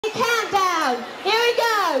Countdown. Here we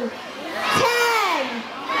go. 10,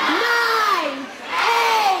 9,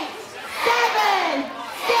 8, 7,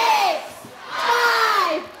 6,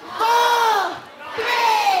 5, 4,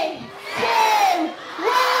 3, 2,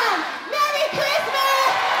 1. Merry Christmas!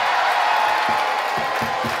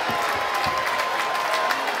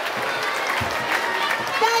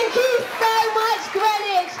 Thank you so much,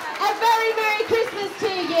 Greenwich. A very Merry Christmas to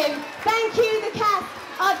you. Thank you, the cast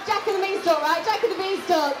of Jack and the Beanstalk, right? Jack and the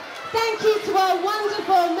Beanstalk. Thank you to our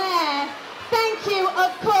wonderful mayor. Thank you,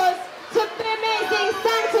 of course, to the amazing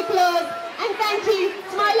Santa Claus. And thank you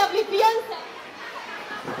to my lovely fiance,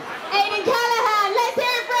 Aidan Callahan. Let's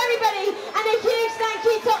hear it for everybody. And a huge thank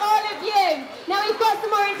you to all of you. Now, we've got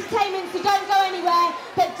some more entertainment, so don't go anywhere.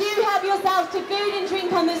 But do help yourselves to food and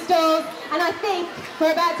drink on the stalls. And I think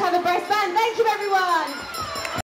we're about to have a brass band. Thank you, everyone.